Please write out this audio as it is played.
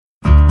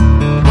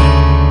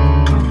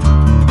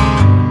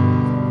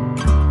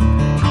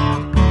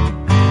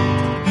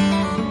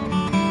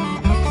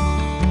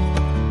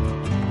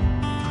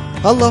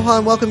Aloha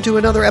and welcome to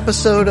another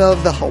episode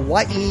of the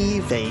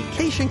Hawaii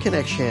Vacation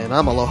Connection.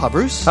 I'm Aloha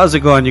Bruce. How's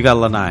it going? You got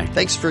Lanai.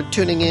 Thanks for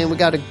tuning in. We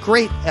got a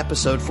great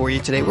episode for you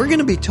today. We're going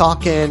to be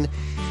talking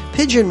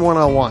Pigeon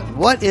 101.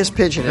 What is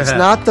pigeon? It's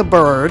not the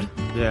bird.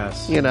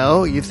 Yes. You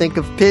know, you think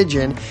of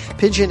pigeon.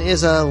 Pigeon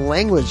is a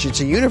language. It's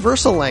a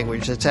universal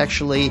language that's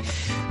actually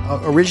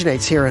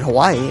originates here in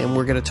Hawaii, and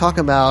we're going to talk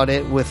about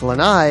it with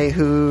Lanai,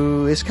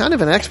 who is kind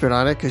of an expert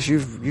on it because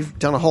you've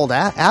done a whole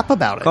app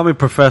about it. Call me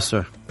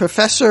Professor.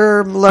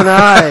 Professor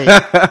Lanai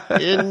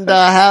in the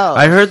house.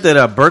 I heard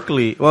that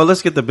Berkeley. Well,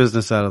 let's get the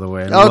business out of the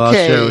way. Okay, I'll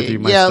share with you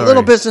my story. A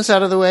little business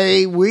out of the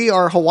way. We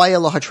are Hawaii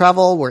Aloha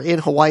Travel. We're in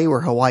Hawaii.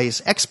 We're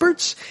Hawaii's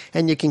experts,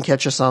 and you can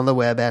catch us on the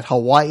web at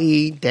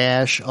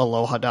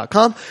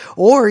hawaii-aloha.com,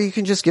 or you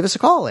can just give us a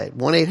call at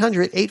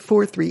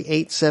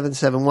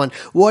 1-800-843-8771.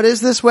 What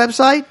is this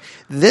website?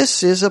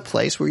 This is a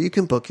place where you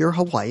can book your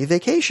Hawaii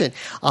vacation.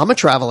 I'm a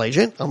travel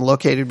agent. I'm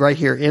located right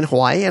here in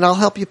Hawaii, and I'll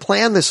help you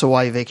plan this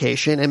Hawaii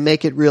vacation and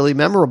make it really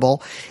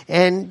memorable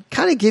and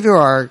kind of give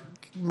you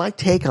my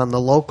take on the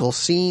local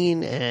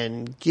scene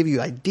and give you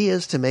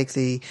ideas to make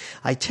the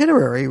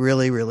itinerary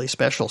really, really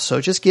special. So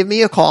just give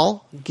me a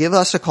call. Give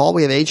us a call.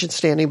 We have agents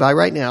standing by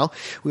right now.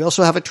 We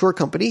also have a tour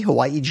company,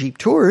 Hawaii Jeep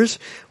Tours,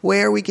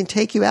 where we can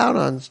take you out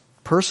on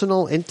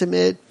personal,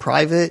 intimate,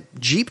 private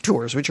Jeep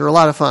tours, which are a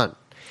lot of fun.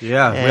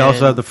 Yeah, we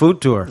also have the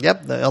food tour.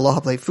 Yep, the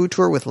Aloha Plate food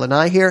tour with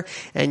Lanai here.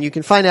 And you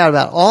can find out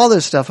about all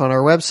this stuff on our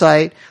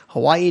website,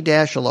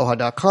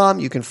 hawaii-aloha.com.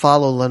 You can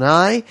follow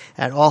Lanai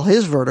at all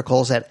his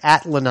verticals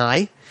at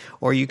Lanai,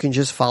 or you can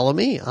just follow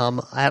me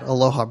at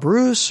Aloha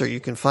Bruce, or you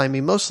can find me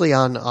mostly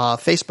on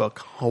Facebook,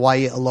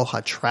 Hawaii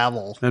Aloha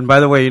Travel. And by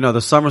the way, you know, the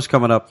summer's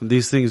coming up.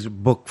 These things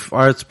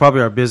it's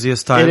probably our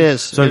busiest time. It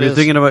is. So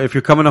if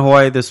you're coming to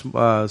Hawaii this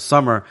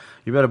summer,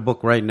 you better book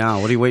right now.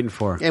 What are you waiting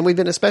for? And we've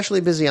been especially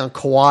busy on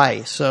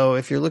Kauai. So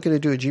if you're looking to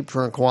do a Jeep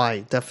tour on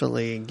Kauai,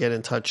 definitely get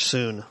in touch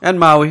soon. And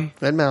Maui.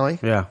 And Maui.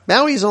 Yeah.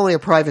 Maui is only a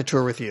private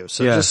tour with you.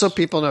 So yes. Just so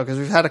people know, because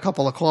we've had a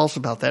couple of calls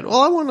about that. Well,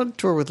 I want to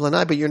tour with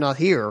Lanai, but you're not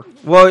here.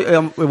 Well,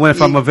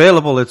 if I'm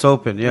available, it's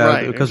open. Yeah,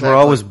 right, because exactly. we're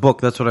always booked.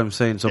 That's what I'm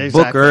saying. So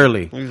exactly. book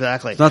early.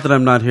 Exactly. It's not that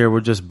I'm not here.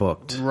 We're just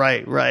booked.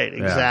 Right,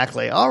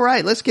 exactly. Yeah. All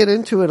right, let's get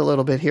into it a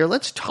little bit here.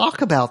 Let's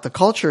talk about the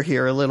culture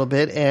here a little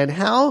bit and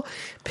how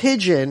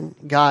pigeon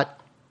got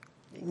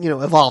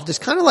evolved. It's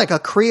kind of like a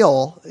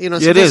Creole. It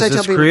is.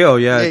 It's Creole.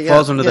 Yeah, it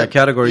falls under that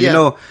category.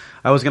 Yeah.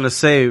 I was going to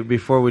say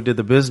before we did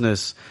the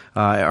business,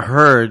 I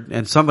heard,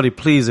 and somebody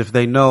please, if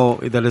they know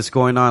that it's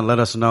going on, let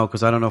us know,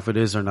 because I don't know if it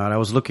is or not. I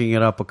was looking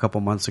it up a couple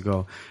months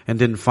ago and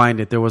didn't find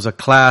it. There was a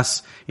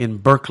class in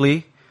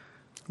Berkeley,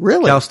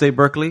 really, Cal State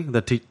Berkeley,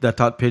 that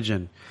taught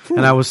pigeon.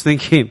 And I was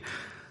thinking,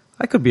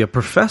 I could be a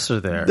professor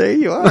there. There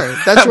you are.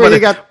 That's where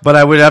you got. But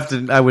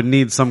I would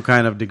need some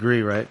kind of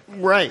degree, right?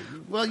 Right.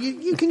 Well,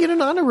 you can get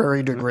an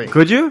honorary degree.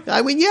 Could you?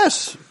 I mean,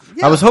 yes.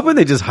 Yeah. I was hoping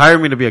they just hire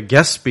me to be a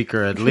guest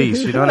speaker at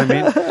least. You know what I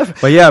mean?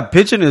 But yeah,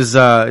 Pidgin is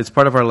it's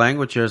part of our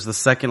language here. It's the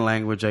second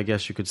language, I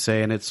guess you could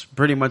say, and it's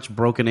pretty much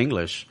broken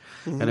English.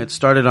 Mm-hmm. And it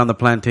started on the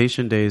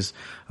plantation days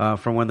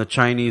from when the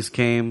Chinese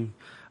came,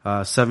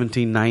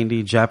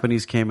 1790.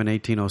 Japanese came in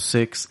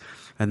 1806.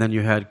 And then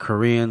you had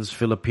Koreans,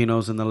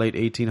 Filipinos in the late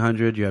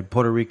 1800s. You had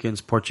Puerto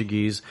Ricans,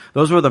 Portuguese.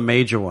 Those were the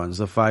major ones,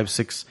 the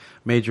 5-6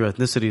 major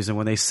ethnicities. And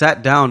when they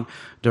sat down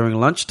during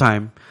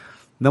lunchtime,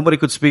 nobody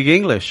could speak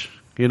English.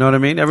 You know what I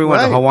mean? Everyone,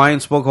 right. The Hawaiian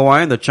spoke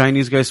Hawaiian, the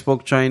Chinese guys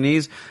spoke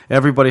Chinese.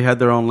 Everybody had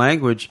their own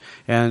language.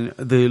 And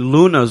the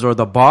lunas, or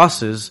the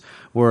bosses,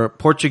 were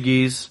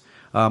Portuguese,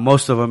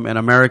 most of them, and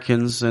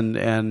Americans and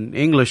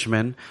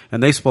Englishmen,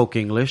 and they spoke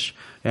English.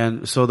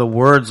 And so the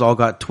words all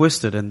got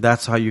twisted, and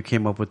that's how you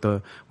came up with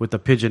the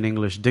Pidgin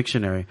English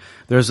dictionary.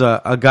 There's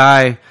a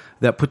guy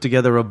that put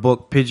together a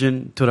book,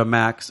 Pidgin to the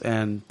Max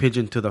and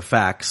Pidgin to the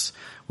Facts,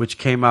 which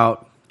came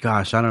out,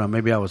 gosh, I don't know,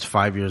 maybe I was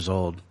 5 years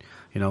old.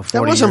 40 years ago.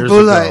 That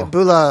wasn't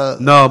Bula.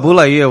 No,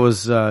 Bulaia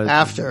was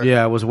after.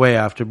 Yeah, it was way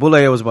after.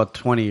 Bulaia was about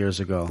 20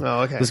 years ago.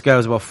 Oh, okay. This guy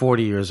was about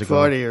 40 years ago.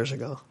 40 years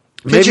ago.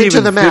 Maybe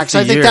to the Max.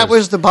 I think years. that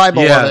was the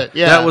Bible of it.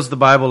 Yeah, that was the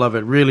Bible of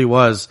it. Really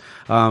was.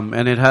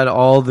 And it had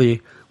all the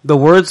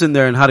words in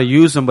there and how to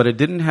use them, but it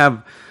didn't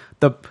have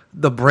the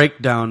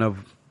breakdown of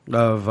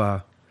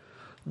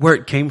where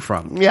it came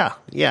from. Yeah.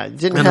 It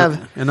didn't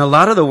have. And a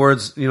lot of the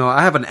words,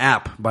 I have an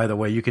app, by the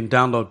way. You can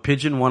download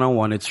Pidgin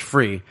 101. It's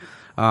free.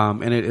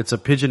 And it's a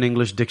Pidgin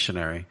English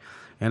dictionary.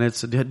 And it's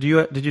did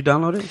you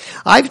download it?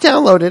 I've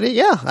downloaded it.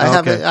 Yeah, I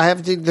have okay. it. I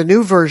have the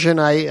new version.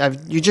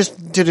 You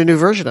just did a new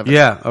version of it.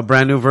 Yeah, a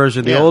brand new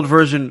version. The old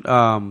version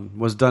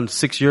was done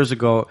 6 years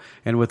ago,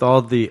 and with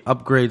all the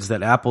upgrades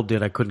that Apple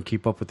did, I couldn't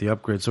keep up with the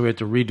upgrades, so we had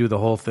to redo the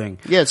whole thing.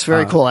 Yeah, it's a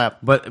very cool app.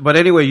 But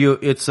anyway,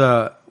 it's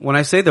when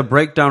I say the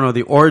breakdown or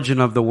the origin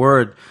of the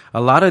word,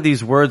 a lot of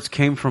these words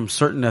came from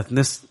certain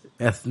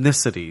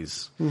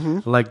ethnicities,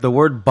 like the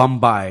word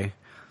Bombay.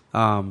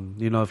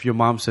 If your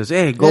mom says,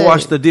 "Hey, go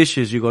wash the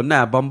dishes," you go,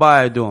 "Nah, Bombay,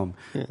 I do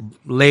them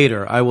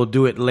later. I will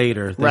do it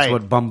later." That's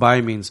what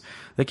Bombay means.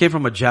 That came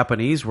from a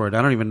Japanese word.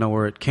 I don't even know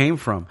where it came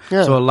from.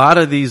 Yeah. So a lot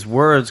of these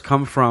words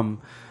come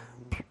from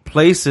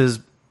places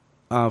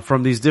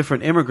from these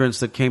different immigrants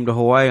that came to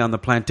Hawaii on the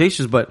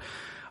plantations, but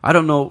I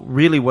don't know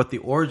really what the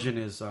origin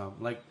is.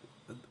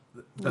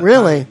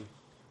 Really?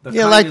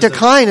 Dakine like is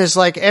Dakine is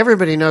like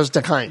everybody knows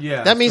Dakine.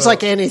 Yeah, that means so-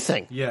 like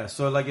anything. Yeah,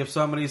 so like if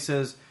somebody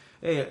says,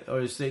 hey,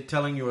 or say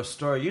telling you a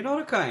story, you know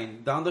the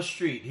kind, down the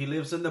street, he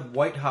lives in the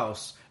White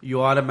House,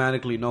 you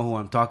automatically know who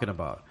I'm talking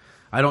about.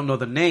 I don't know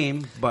the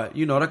name, but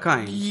you know the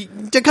kind.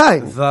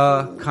 Dakine.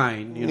 The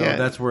kind, Yeah.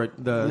 that's where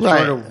the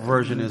Right. shorter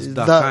version is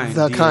the The- kind.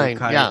 the kind,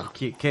 yeah.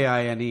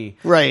 Kine.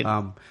 Right.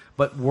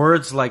 But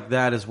words like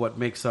that is what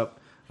makes up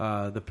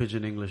the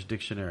Pidgin English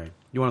Dictionary.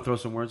 You want to throw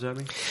some words at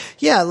me?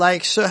 Yeah,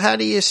 like, so how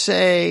do you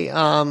say,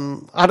 I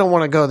don't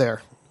want to go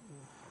there?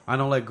 I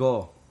don't let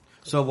go.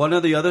 So one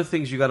of the other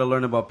things you got to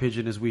learn about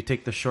Pidgin is we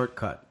take the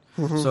shortcut.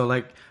 Mm-hmm. So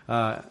like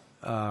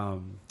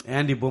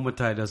Andy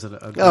Bumatai does a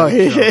great Oh,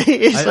 joke.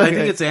 he's so I think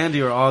good. it's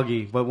Andy or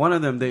Augie, but one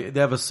of them they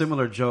have a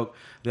similar joke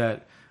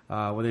that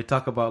where they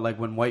talk about like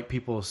when white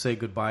people say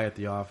goodbye at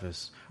the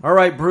office. All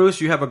right, Bruce,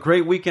 you have a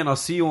great weekend. I'll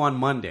see you on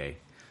Monday.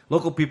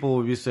 Local people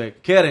will be say,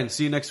 Karen,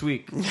 see you next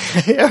week. We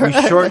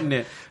shorten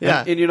it.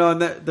 Yeah. And you know,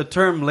 and the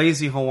term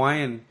lazy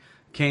Hawaiian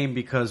came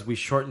because we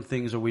shortened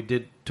things or we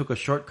took a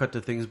shortcut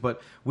to things,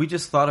 but we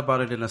just thought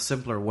about it in a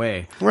simpler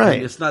way. Right.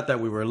 And it's not that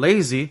we were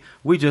lazy.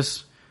 We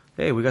just,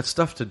 hey, we got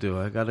stuff to do.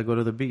 I got to go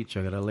to the beach.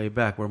 I got to lay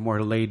back. We're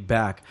more laid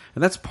back.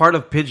 And that's part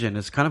of Pidgin.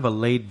 It's kind of a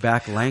laid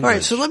back language. All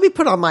right, so let me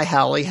put on my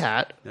Howley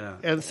hat Yeah.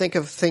 and think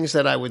of things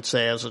that I would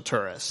say as a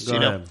tourist. Go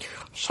ahead.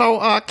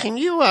 So, can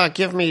you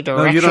give me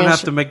directions? No, you don't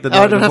have to make the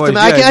I don't the have voice. to.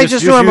 Yeah, I just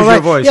just use normally your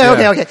voice, Yeah,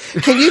 yeah. okay.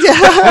 Can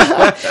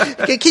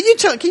you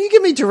can you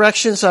give me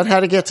directions on how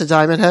to get to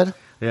Diamond Head?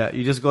 Yeah,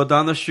 you just go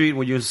down the street.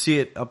 When you see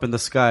it up in the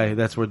sky,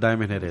 that's where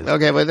Diamond Head is.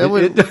 Okay, but that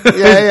would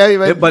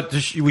Yeah, but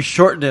we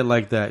shortened it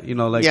like that. You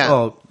know, like Yeah.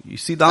 oh, you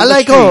see down I the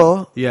like street.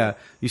 oh. Yeah,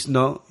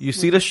 you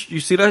see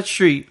that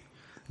street.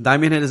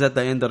 Diamond Head is at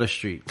the end of the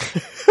street.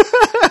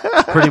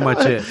 Pretty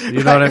much it.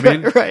 You know what I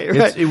mean?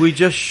 Right. We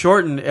just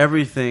shorten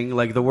everything.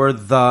 Like the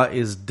word "the"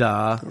 is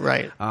 "da."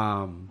 Right.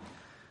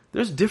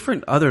 There's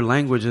different other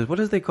languages. What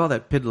do they call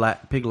that? Pig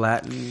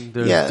Latin.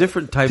 There's Yeah.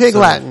 different types. Pig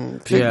of,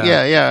 Latin. Yeah.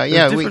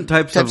 There's different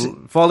types of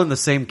fall in the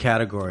same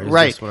category. Is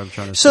Right. just what I'm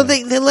trying to So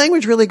say. the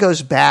language really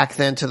goes back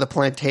then to the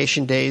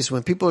plantation days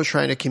when people were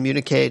trying to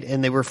communicate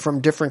and they were from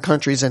different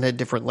countries and had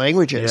different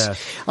languages. Yes.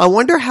 I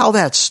wonder how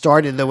that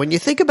started though. When you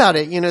think about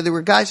it, there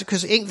were guys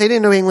because they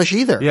didn't know English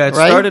either. Yeah, it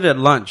right? started at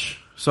lunch.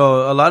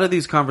 So a lot of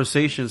these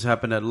conversations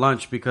happened at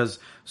lunch because,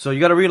 so you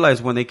got to realize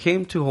when they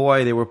came to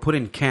Hawaii, they were put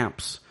in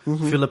camps,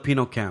 Mm-hmm.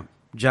 Filipino camp,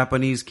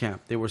 Japanese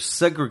camp. They were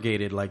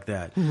segregated like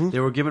that. Mm-hmm. They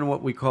were given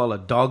what we call a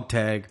dog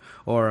tag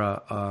or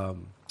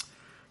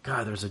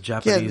God, there's a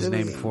Japanese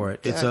name for it.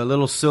 It's a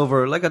little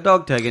silver, like a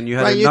dog tag, and you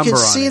had Right, a you number can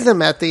on see it.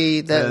 them at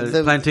the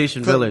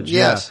Plantation Village,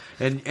 yes.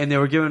 yeah. And they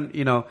were given,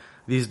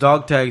 these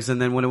dog tags,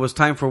 and then when it was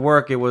time for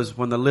work, it was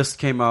when the list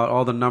came out,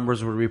 all the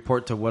numbers would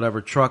report to whatever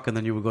truck, and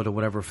then you would go to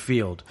whatever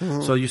field.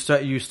 Mm-hmm. So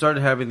you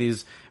started having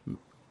these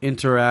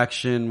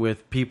interaction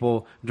with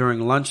people during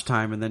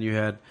lunchtime, and then you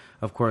had,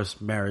 of course,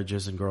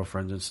 marriages and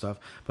girlfriends and stuff.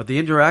 But the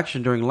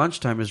interaction during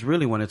lunchtime is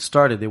really when it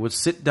started. They would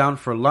sit down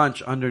for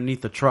lunch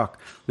underneath the truck.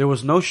 There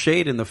was no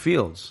shade in the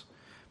fields,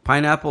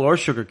 pineapple or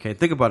sugarcane.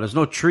 Think about it. There's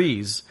no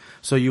trees,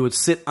 so you would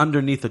sit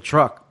underneath the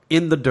truck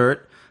in the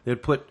dirt.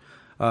 They'd put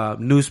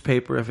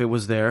newspaper, if it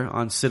was there,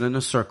 sit in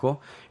a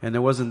circle, and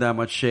there wasn't that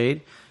much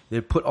shade.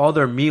 They'd put all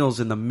their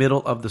meals in the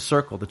middle of the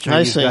circle. The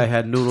Chinese see. guy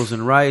had noodles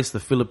and rice. The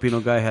Filipino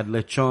guy had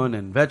lechon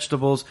and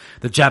vegetables.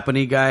 The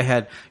Japanese guy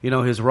had,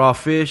 his raw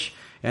fish,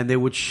 and they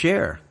would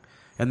share.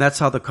 And that's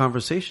how the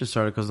conversation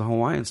started because the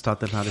Hawaiians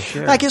taught them how to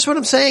share. I guess what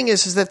I'm saying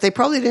is that they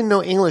probably didn't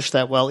know English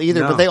that well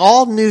either, No. but they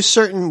all knew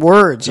certain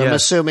words. I'm Yes.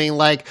 assuming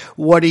like,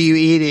 what are you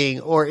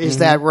eating? Or is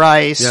that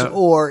rice? Yeah.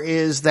 Or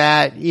is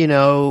that,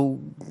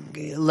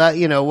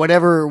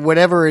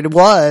 whatever it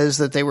was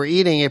that they were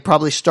eating, it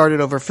probably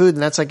started over food.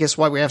 And that's, I guess,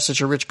 why we have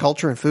such a rich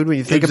culture in food when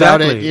you think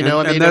about it. Exactly.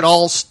 And it that's-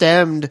 all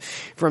stemmed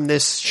from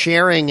this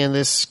sharing and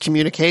this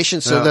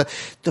communication. So Yeah.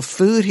 the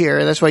food here,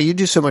 and that's why you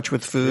do so much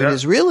with food, Yeah.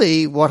 is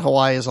really what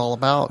Hawaii is all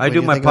about. I when do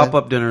you my think about it.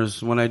 pop-up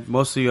dinners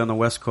mostly on the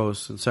West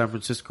Coast in San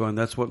Francisco, and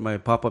that's what my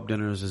pop-up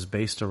dinners is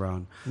based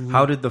around. Mm-hmm.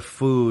 How did the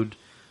food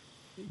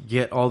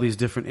get all these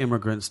different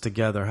immigrants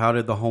together? How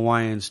did the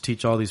Hawaiians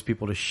teach all these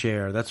people to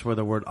share? That's where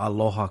the word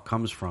aloha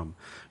comes from.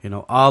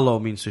 Alo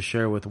means to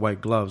share with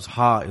white gloves.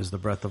 Ha is the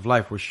breath of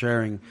life. We're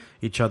sharing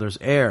each other's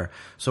air.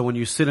 So when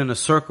you sit in a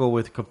circle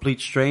with complete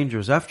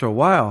strangers, after a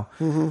while,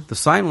 the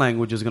sign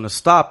language is going to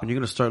stop and you're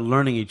going to start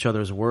learning each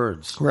other's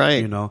words.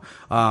 Right.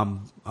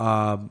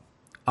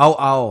 Au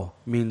au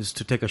means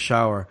to take a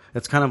shower.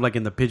 It's kind of like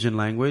in the Pidgin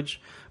language,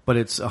 but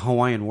it's a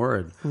Hawaiian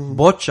word.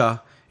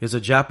 Bocha is a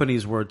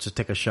Japanese word to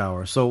take a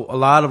shower. So a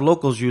lot of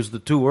locals use the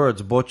two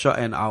words, bocha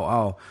and au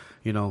au.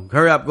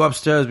 Hurry up, go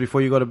upstairs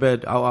before you go to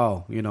bed, au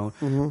au.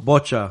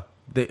 Bocha.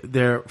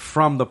 They're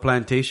from the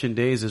plantation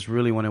days is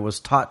really when it was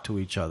taught to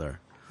each other.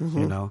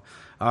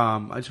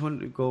 I just wanted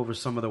to go over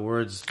some of the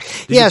words.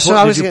 Did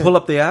you pull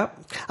up the app?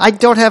 I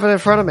don't have it in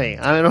front of me.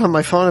 I don't have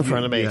my phone in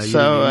front of me. Yeah,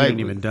 you didn't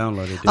even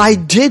download it. I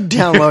did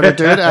download it,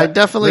 dude. I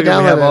definitely downloaded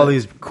it. We have all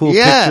these cool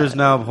pictures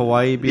now of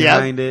Hawaii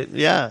behind it.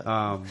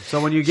 Yeah.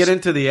 So when you get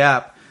into the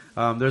app,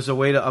 there's a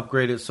way to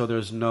upgrade it so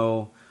there's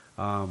no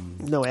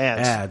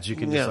ads. You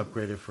can just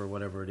upgrade it for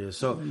whatever it is.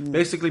 So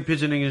basically,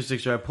 Pidgin English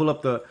Dictionary. I pull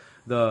up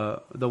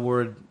the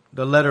word,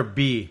 the letter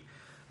B.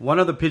 One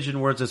of the Pidgin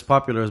words that's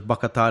popular is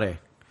bakatare.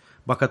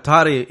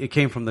 Bakatare, it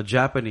came from the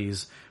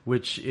Japanese,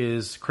 which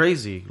is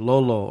crazy,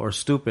 lolo, or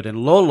stupid. And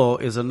lolo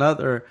is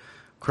another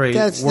word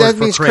that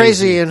means for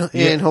crazy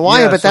in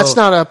Hawaii, but that's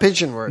not a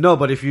Pidgin word. No,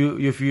 but if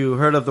you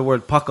heard of the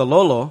word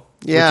pakalolo,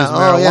 which is Yeah.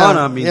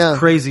 marijuana, means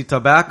crazy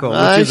tobacco,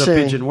 which is a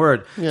Pidgin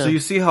word. Yeah. So you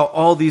see how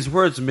all these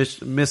words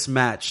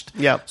mismatched.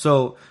 Yep.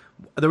 So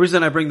the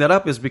reason I bring that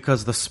up is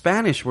because the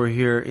Spanish were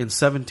here in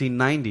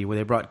 1790 where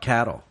they brought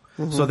cattle.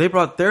 Mm-hmm. So they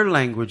brought their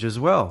language as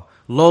well.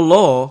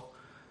 Lolo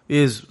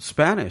is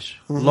Spanish.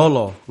 Mm-hmm.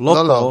 Loco,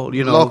 Lolo.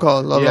 you know.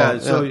 Loco, lolo, yeah,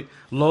 so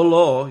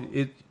Lolo,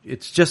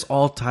 it's just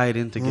all tied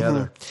in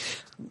together.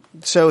 Mm-hmm.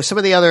 So some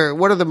of the other,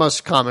 what are the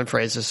most common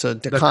phrases? So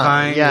The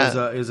kind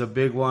is a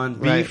big one.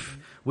 Right. Beef.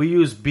 We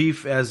use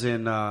beef as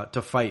in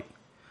to fight.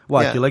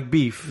 What? Yeah. You like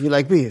beef? You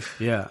like beef?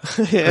 Yeah.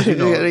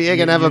 You're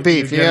gonna have a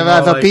beef. You're getting gonna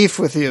have all, a beef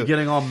with you. You're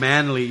getting all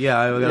manly. Yeah,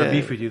 I got Yeah. a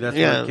beef with you. That's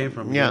Yeah. where it came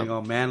from. Yeah. Getting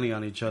all manly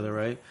on each other,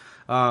 right?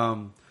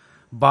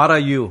 Bother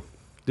you.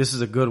 This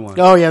is a good one.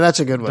 Oh yeah, that's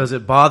a good one. Does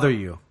it bother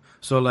you?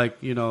 So like,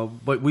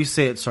 but we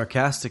say it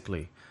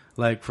sarcastically.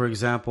 Like, for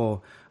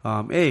example,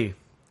 hey,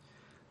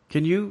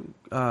 can you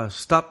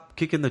stop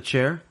kicking the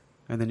chair?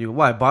 And then you go,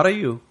 why? Bother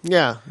you?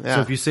 Yeah.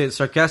 So if you say it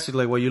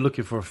sarcastically, like, well, you're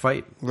looking for a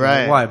fight.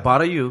 Right. Like, why?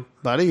 Bother you?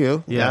 Bother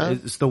you? Yeah,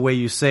 it's the way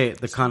you say it,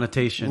 the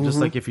connotation. Just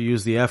like if you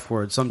use the F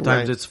word.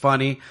 Sometimes Right. it's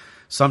funny.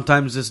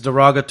 Sometimes it's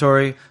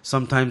derogatory.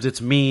 Sometimes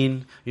it's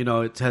mean.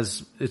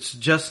 It's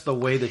just the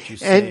way that you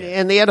say it.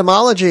 And the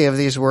etymology of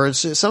these words,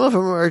 some of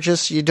them are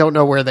just, you don't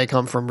know where they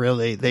come from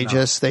really. They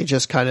just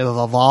kind of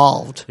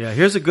evolved. Yeah,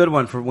 here's a good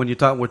one for when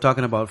we're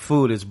talking about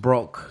food. It's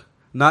broke.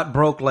 Not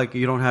broke like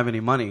you don't have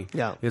any money.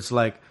 Yeah. It's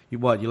like, you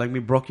like me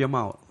broke your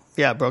mouth.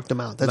 Yeah, broke them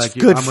out. That's Like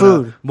good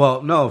food.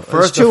 No, It's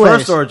the two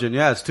first ways. origin,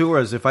 yeah, it's two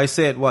words. If I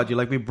say it, you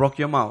like me broke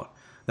your mouth,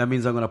 that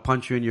means I'm going to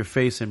punch you in your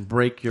face and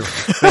break your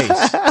face.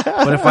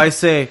 But if I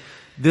say,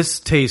 this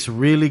tastes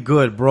really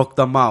good, broke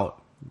them out,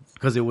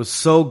 because it was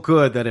so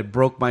good that it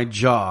broke my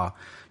jaw.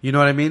 You know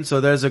what I mean? So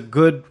there's a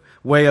good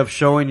way of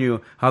showing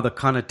you how the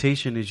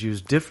connotation is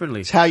used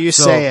differently. It's how you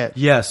say it.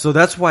 Yeah, so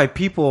that's why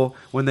people,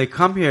 when they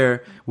come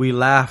here, we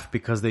laugh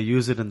because they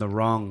use it in the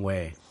wrong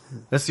way.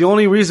 That's the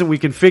only reason we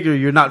can figure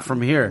you're not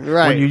from here.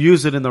 Right. When you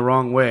use it in the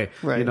wrong way.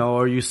 Right.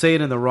 Or you say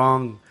it in the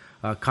wrong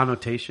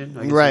connotation.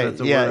 I guess Right. that's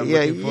the Yeah. word I'm Yeah.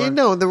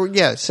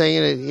 looking for.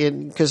 Saying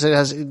it because it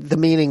has the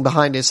meaning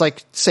behind it. It's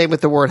like same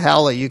with the word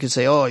howley. You could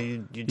say, "Oh,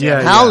 you damn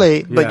Yeah,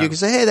 howley," but yeah. you can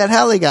say, "Hey, that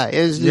howley guy."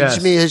 Yes.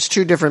 To me, it's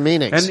two different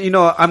meanings. And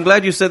I'm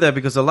glad you said that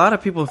because a lot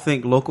of people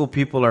think local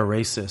people are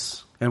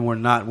racist. And we're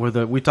not.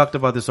 We talked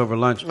about this over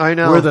lunch. I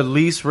know. We're the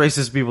least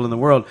racist people in the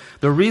world.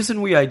 The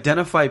reason we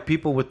identify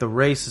people with the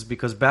race is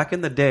because back in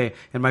the day,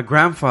 and my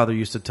grandfather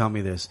used to tell me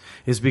this,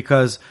 is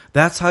because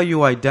that's how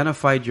you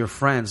identified your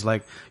friends.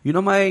 Like,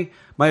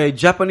 my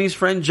Japanese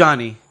friend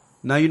Johnny.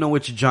 Now you know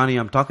which Johnny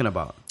I'm talking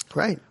about.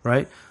 Right.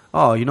 Right?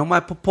 Oh, my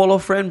Popolo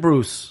friend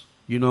Bruce.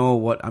 You know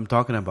what I'm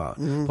talking about.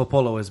 Mm-hmm.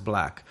 Popolo is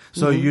black.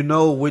 So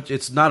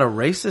it's not a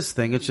racist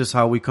thing. It's just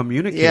how we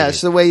communicate. Yeah,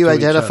 it's the way you to each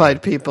identified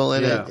other. people,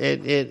 and Yeah.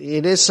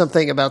 it is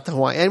something about the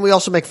Hawaii. And we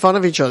also make fun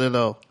of each other,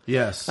 though.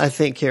 Yes. I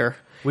think here.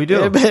 We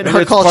do. In And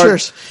our it's part-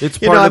 cultures. it's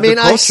part of the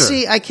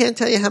culture. I can't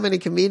tell you how many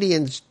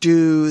comedians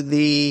do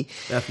the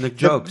Ethnic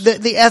jokes.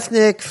 the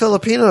ethnic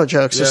Filipino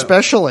jokes, Yeah.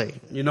 especially.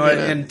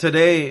 And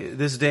today,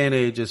 this day and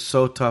age is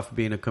so tough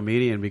being a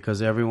comedian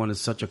because everyone is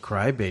such a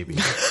crybaby.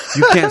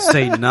 You can't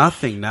say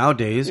nothing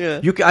nowadays. Yeah.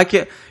 I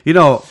can't,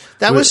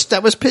 That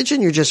was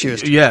Pidgin you just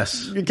used.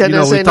 Yes. You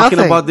cannot say we're talking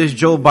nothing. about this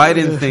Joe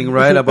Biden thing,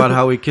 right? About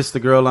how he kissed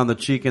the girl on the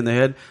cheek and the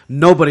head.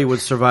 Nobody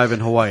would survive in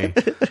Hawaii.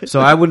 So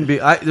I wouldn't be,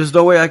 there's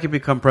no way I could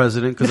become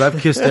president because I've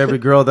kissed every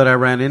girl that I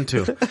ran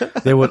into.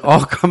 They would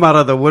all come out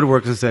of the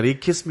woodworks and said, he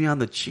kissed me on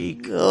the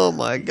cheek. Oh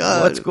my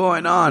God. What's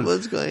going on?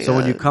 What's going So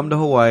when on? you come to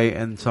Hawaii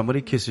and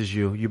somebody kisses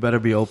you, you better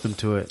be open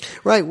to it.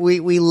 Right,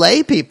 we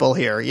lay people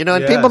here, and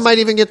Yes. people might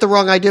even get the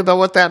wrong idea about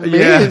what that means,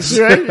 Yes.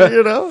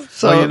 right?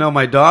 So Well,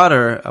 my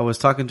daughter, I was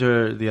talking to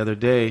her the other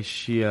day.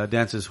 She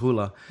dances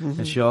hula,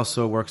 and she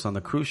also works on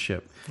the cruise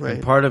ship. Right.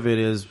 And part of it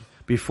is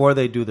before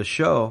they do the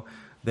show,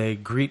 they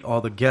greet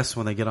all the guests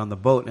when they get on the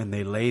boat, and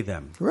they lay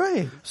them.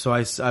 right, So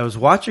I was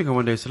watching her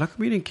one day. I said, how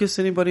come you didn't kiss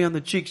anybody on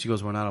the cheek? She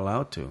goes, we're not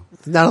allowed to.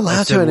 not I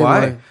allowed said, to anymore.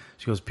 why?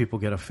 She goes, people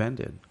get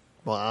offended.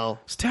 Wow.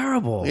 It's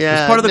terrible.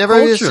 Yeah, it's part of the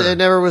culture. It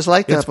never was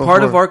like that It's before.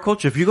 part of our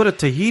culture. If you go to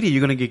Tahiti, you're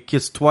going to get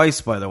kissed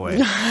twice, by the way.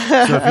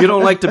 So if you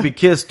don't like to be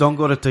kissed, don't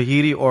go to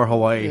Tahiti or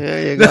Hawaii.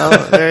 There you go.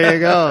 There you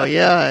go.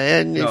 Yeah.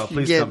 And No, if you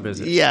please come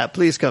visit. Yeah,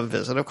 please come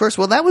visit. Of course.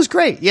 Well, that was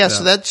great. Yeah.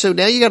 So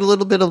now you got a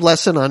little bit of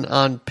lesson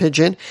on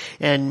Pidgin,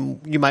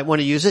 and you might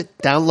want to use it.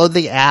 Download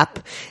the app,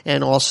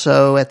 and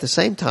also at the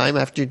same time,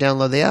 after you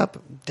download the app,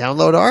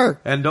 download our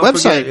And don't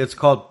website.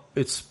 forget,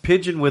 it's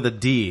Pidgin with a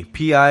D.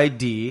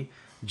 PIDGIN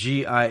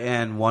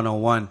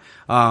 101.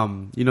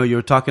 You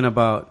were talking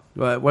about,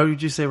 what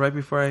did you say right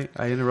before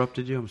I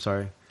interrupted you? I'm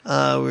sorry. We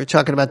were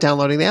talking about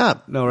downloading the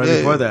app. No, right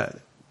before that.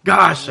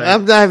 Gosh, I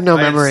have no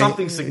memory. Had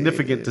something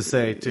significant to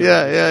say too.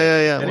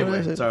 Yeah. Anyway, What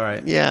was it? it's all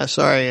right. Yeah,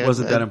 sorry. It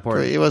wasn't that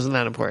important. It wasn't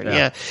that important. Yeah.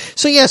 Yeah.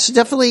 So yes,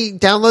 definitely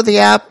download the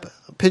app,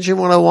 Pidgin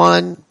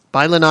 101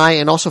 by Lanai,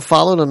 and also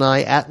follow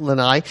Lanai at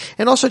Lanai,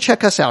 and also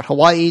check us out,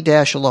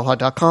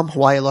 Hawaii-Aloha.com,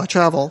 Hawaii Aloha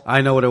Travel.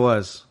 I know what it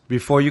was.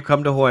 Before you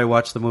come to Hawaii,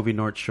 watch the movie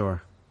North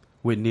Shore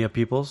with Nia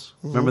Peoples.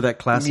 Remember that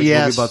classic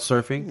Yes. movie about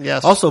surfing?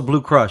 Yes. Also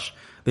Blue Crush.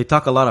 They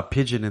talk a lot of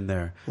Pidgin in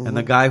there. And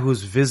the guy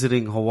who's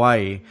visiting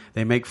Hawaii,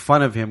 they make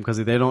fun of him because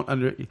he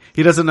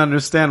doesn't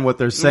understand what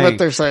they're saying.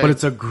 But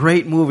it's a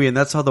great movie, and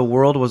that's how the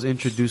world was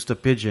introduced to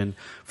Pidgin,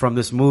 from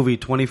this movie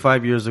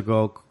 25 years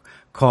ago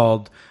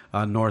called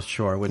North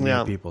Shore with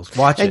Nia Peoples.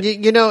 Watch and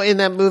it. In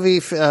that movie,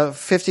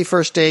 50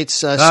 First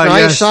Dates,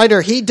 yes.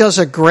 Schneider, he does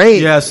a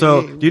great. Yeah,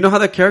 so do you know how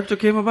that character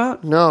came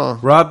about? No.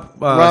 Rob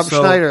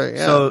Schneider,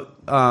 yeah. So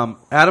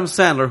Adam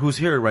Sandler, who's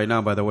here right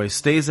now, by the way,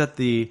 stays at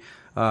the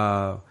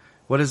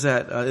what is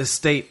that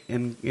estate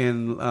in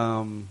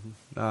Kailua,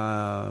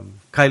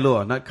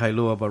 not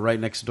Kailua, but right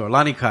next door,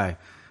 Lanikai,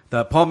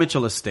 the Paul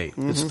Mitchell estate.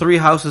 It's 3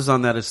 houses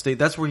on that estate.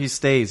 That's where he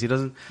stays. He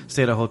doesn't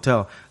stay at a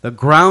hotel. The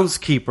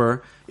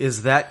groundskeeper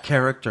is that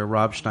character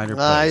Rob Schneider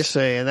plays. I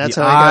see, and that's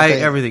the how I got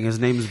everything. His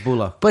name is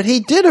Bula. But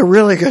he did a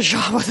really good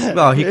job with it.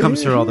 Well, he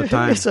comes here all the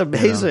time. It's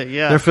amazing,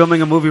 yeah. They're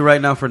filming a movie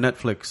right now for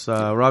Netflix.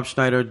 Rob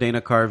Schneider,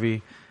 Dana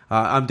Carvey.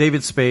 I'm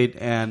David Spade,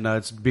 and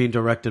it's being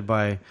directed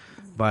by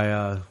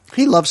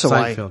he loves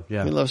Hawaii. Seinfeld,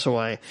 yeah. He loves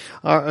Hawaii.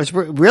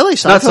 Really?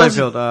 Seinfeld? Not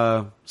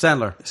Seinfeld,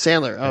 Sandler.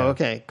 Sandler. Oh,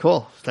 okay.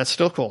 Cool. That's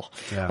still cool.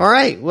 Yeah. All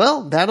right.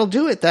 Well, that'll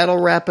do it. That'll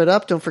wrap it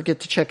up. Don't forget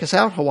to check us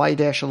out,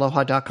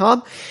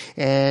 Hawaii-Aloha.com.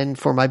 And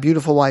for my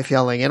beautiful wife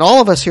yelling, and all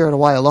of us here at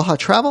Hawaii Aloha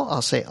Travel,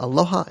 I'll say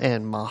aloha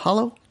and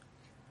mahalo.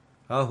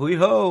 Hui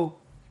ho.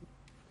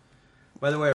 By the way,